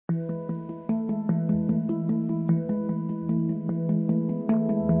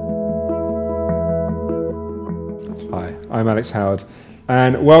Hi, I'm Alex Howard,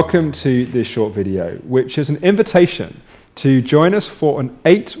 and welcome to this short video, which is an invitation to join us for an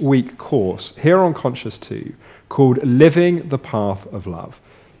 8-week course here on Conscious 2 called Living the Path of Love.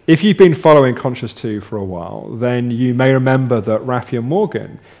 If you've been following Conscious 2 for a while, then you may remember that Raffia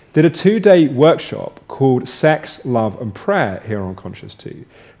Morgan did a 2-day workshop called Sex, Love and Prayer here on Conscious 2.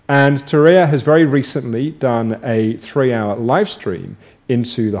 And Turiya has very recently done a 3-hour live stream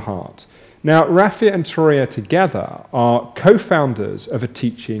into the heart. Now, Raffia and Turiya together are co-founders of a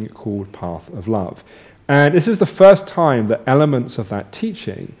teaching called Path of Love. And this is the first time that elements of that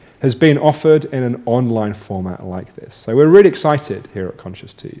teaching has been offered in an online format like this. So we're really excited here at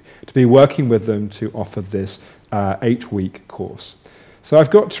Conscious 2 to be working with them to offer this 8-week course. So I've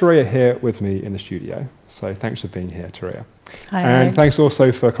got Turiya here with me in the studio. So thanks for being here, Turiya. Hi, and thanks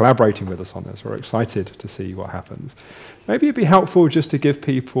also for collaborating with us on this. We're excited to see what happens. Maybe it'd be helpful just to give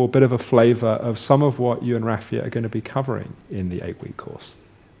people a bit of a flavour of some of what you and Raffia are going to be covering in the 8-week course.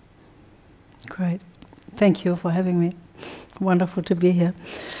 Great. Thank you for having me. Wonderful to be here.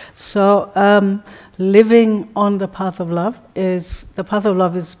 So, living on the path of love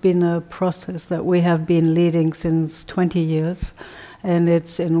has been a process that we have been leading since 20 years. And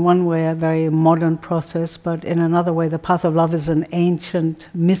it's in one way a very modern process, but in another way the path of love is an ancient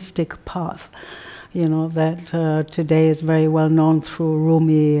mystic path, you know, that today is very well known through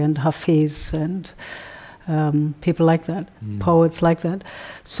Rumi and Hafiz and people like that, poets like that.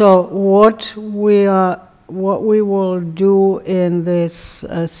 So what we will do in this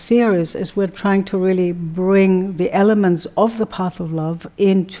series is we're trying to really bring the elements of the path of love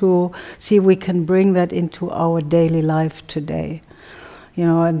see if we can bring that into our daily life today. You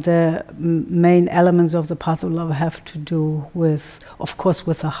know, and the main elements of the path of love have to do with, of course,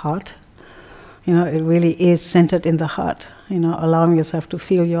 with the heart. You know, it really is centered in the heart. You know, allowing yourself to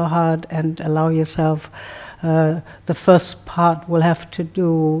feel your heart and allow yourself. The first part will have to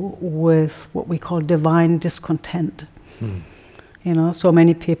do with what we call divine discontent. You know, so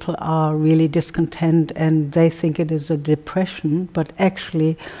many people are really discontent and they think it is a depression, but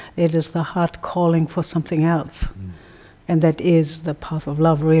actually it is the heart calling for something else. And that is the path of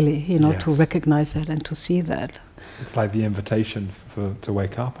love, really, you know, to recognize that and to see that. It's like the invitation to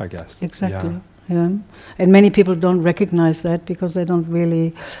wake up, I guess. Exactly, yeah. And many people don't recognize that because they don't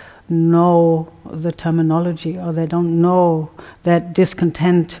really know the terminology, or they don't know that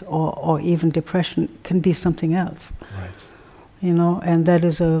discontent or even depression can be something else. Right. You know, and that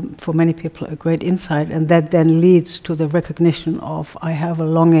is, for many people, a great insight. And that then leads to the recognition of, I have a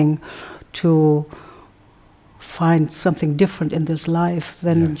longing to find something different in this life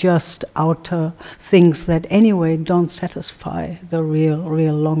than just outer things that anyway don't satisfy the real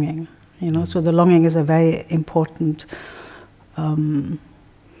longing. You know, so the longing is a very important, you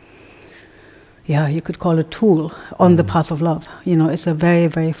could call it tool on the path of love. You know, it's a very,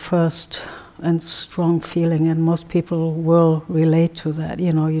 very first and strong feeling, and most people will relate to that.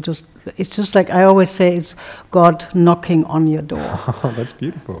 You know, it's just like I always say, it's God knocking on your door. That's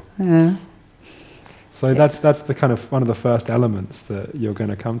beautiful. Yeah. So that's the kind of one of the first elements that you're going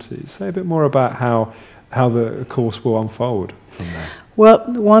to come to. Say a bit more about how the course will unfold from there. Well,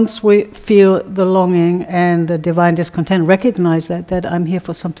 once we feel the longing and the divine discontent, recognize that I'm here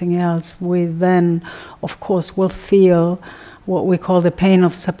for something else, we then, of course, will feel what we call the pain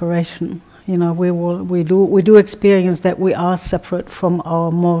of separation. You know, we do experience that we are separate from our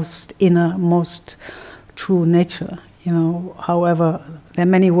most inner, most true nature. You know, however, there are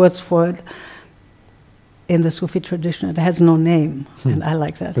many words for it. In the Sufi tradition, it has no name, and I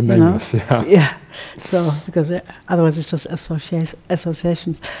like that. The nameless, Yeah. So because otherwise it's just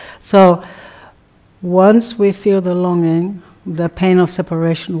associations. So once we feel the longing, the pain of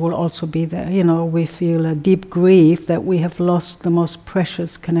separation will also be there. You know, we feel a deep grief that we have lost the most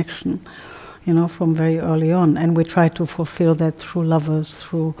precious connection. You know, from very early on, and we try to fulfill that through lovers,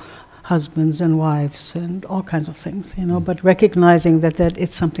 through husbands and wives and all kinds of things, you know, but recognizing that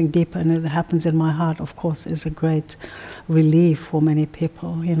is something deeper and it happens in my heart, of course, is a great relief for many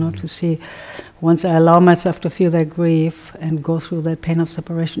people, you know, to see. Once I allow myself to feel that grief and go through that pain of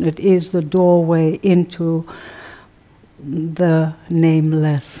separation, it is the doorway into the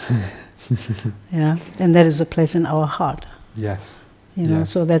nameless. Yeah, and that is a place in our heart. Yes. You know,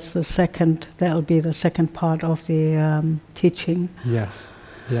 so that'll be the second part of the teaching. Yes.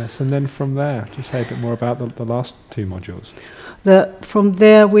 Yes, and then from there, just say a bit more about the last 2 modules. From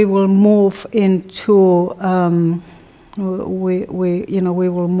there, we will move into we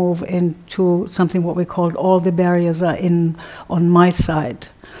will move into something what we call all the barriers are on my side.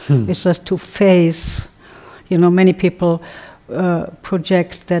 It's just to face. You know, many people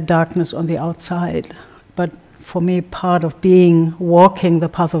project their darkness on the outside, but for me, part of walking the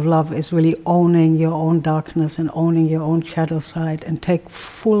path of love is really owning your own darkness and owning your own shadow side and take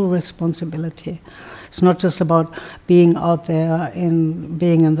full responsibility. It's not just about being out there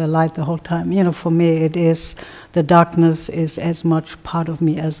being in the light the whole time. You know, for me it is, the darkness is as much part of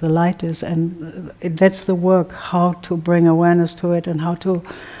me as the light is, and that's the work, how to bring awareness to it and how to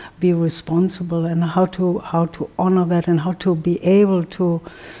be responsible and how to honor that and how to be able to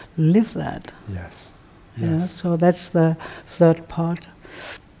live that. Yes. Yeah, so that's the third part,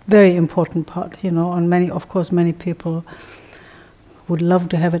 very important part. You know, and many people would love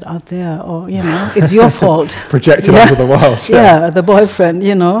to have it out there, or you know, it's your fault. Project it onto the world. Yeah, the boyfriend.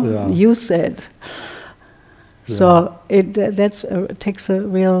 You know, Yeah. you said. Yeah. So it takes a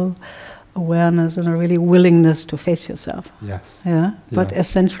real awareness and a really willingness to face yourself. Yes. Yeah, but Yes.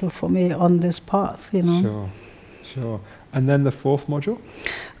 essential for me on this path. You know. Sure. Sure. And then the fourth module?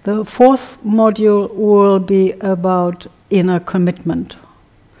 The fourth module will be about inner commitment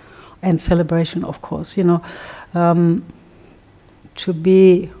and celebration, of course. You know, to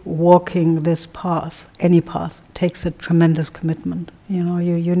be walking this path, any path, takes a tremendous commitment. You know,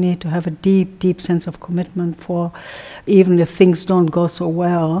 you need to have a deep, deep sense of commitment for, even if things don't go so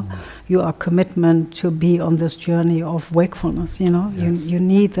well, you are commitment to be on this journey of wakefulness. You know, Yes. you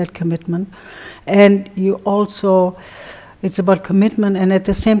need that commitment, and you also. It's about commitment, and at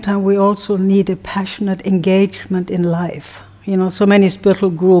the same time we also need a passionate engagement in life. You know, so many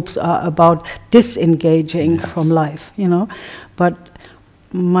spiritual groups are about disengaging Yes. from life, you know. But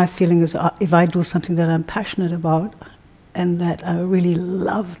my feeling is if I do something that I'm passionate about and that I really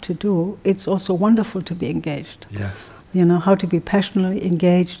love to do, it's also wonderful to be engaged. Yes. You know, how to be passionately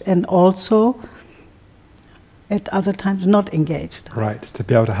engaged and also at other times not engaged. Right, to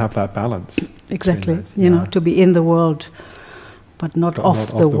be able to have that balance. Exactly, those, you know, yeah. to be in the world, but not But of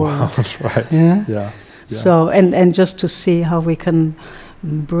not the world. Right. Yeah. Yeah. So, and just to see how we can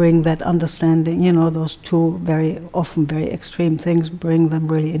bring that understanding, you know, those two often very extreme things, bring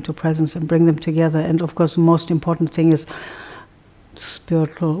them really into presence and bring them together. And of course, the most important thing is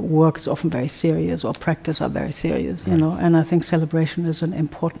spiritual work is often very serious, or practice are very serious, you Right. know, and I think celebration is an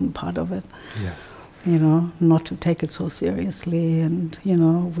important part of it. Yes. You know, not to take it so seriously, and you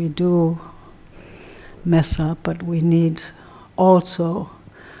know, we do mess up, but we need also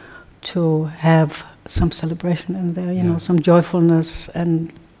to have some celebration in there, you know, Yes. some joyfulness,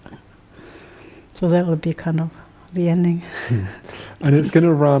 and so that will be kind of the ending. And it's going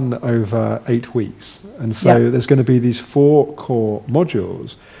to run over 8 weeks. And so Yeah. there's going to be these 4 core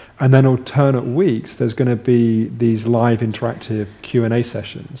modules. And then alternate weeks, there's going to be these live interactive Q&A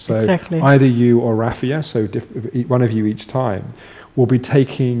sessions. So Exactly. either you or Rafia, so one of you each time, will be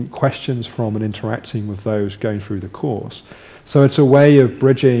taking questions from and interacting with those going through the course. So it's a way of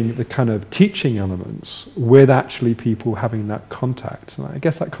bridging the kind of teaching elements with actually people having that contact. And I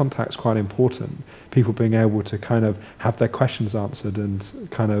guess that contact's quite important. People being able to kind of have their questions answered and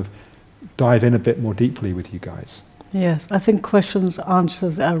kind of dive in a bit more deeply with you guys. Yes, I think questions,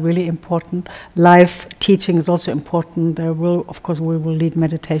 answers are really important. Live teaching is also important. There will, of course, we will lead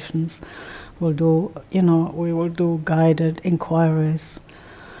meditations. We'll do, you know, we will do guided inquiries.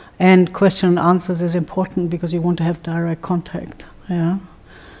 And question and answers is important because you want to have direct contact. Yeah.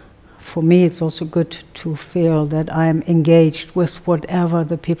 For me, it's also good to feel that I'm engaged with whatever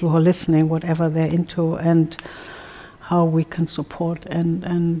the people who are listening, whatever they're into, and how we can support and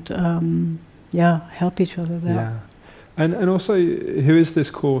help each other there. Yeah. And also, who is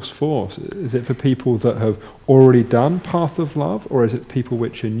this course for? Is it for people that have already done Path of Love, or is it people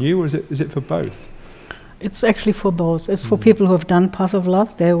which are new, or is it for both? It's actually for both. It's for people who have done Path of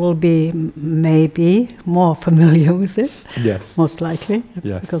Love. They will be maybe more familiar with it, Yes. most likely,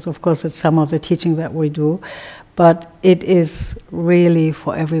 Yes. because of course it's some of the teaching that we do. But it is really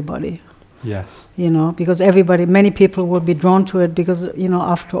for everybody, Yes. you know, because many people will be drawn to it because, you know,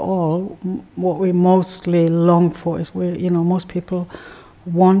 after all, what we mostly long for is, most people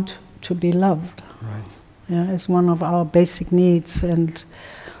want to be loved. Right. Yeah, it's one of our basic needs, and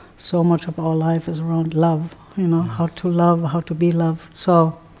so much of our life is around love, you know, Yes. how to love, how to be loved.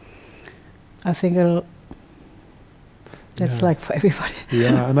 So I think that's Yeah. like for everybody.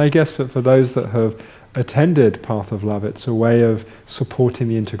 Yeah, and I guess for those that have attended Path of Love, it's a way of supporting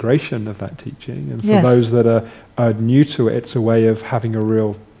the integration of that teaching. And for Yes. those that are new to it, it's a way of having a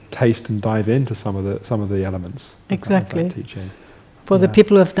real taste and dive into some of the elements Exactly. of that teaching. For the Yeah.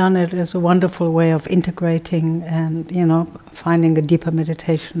 people who have done it, it's a wonderful way of integrating and, you know, finding a deeper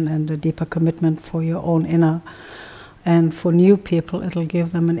meditation and a deeper commitment for your own inner. And for new people, it'll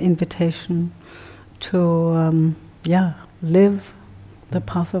give them an invitation to, live the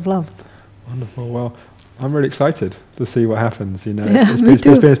path of love. Wonderful. Well, I'm really excited to see what happens. You know, Yeah,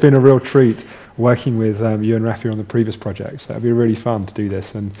 it's been a real treat working with you and Rafi on the previous project. So it'll be really fun to do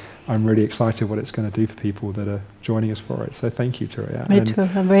this, and I'm really excited what it's going to do for people that are joining us for it. So thank you, Turiya. Me too.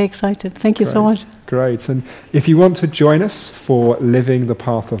 I'm very excited. Thank you so much. Great. And if you want to join us for Living the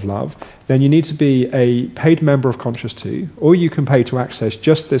Path of Love, then you need to be a paid member of Conscious 2, or you can pay to access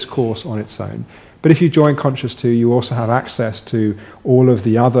just this course on its own. But if you join Conscious 2, you also have access to all of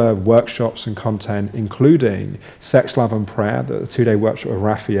the other workshops and content, including Sex, Love and Prayer, the 2-day workshop with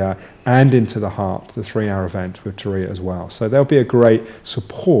Rafia, and Into the Heart, the 3-hour event with Turiya as well. So there'll be a great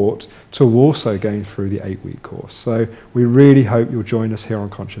support to also going through the 8-week course. So we really hope you'll join us here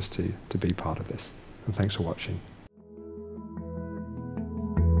on Conscious 2 to be part of this. And thanks for watching.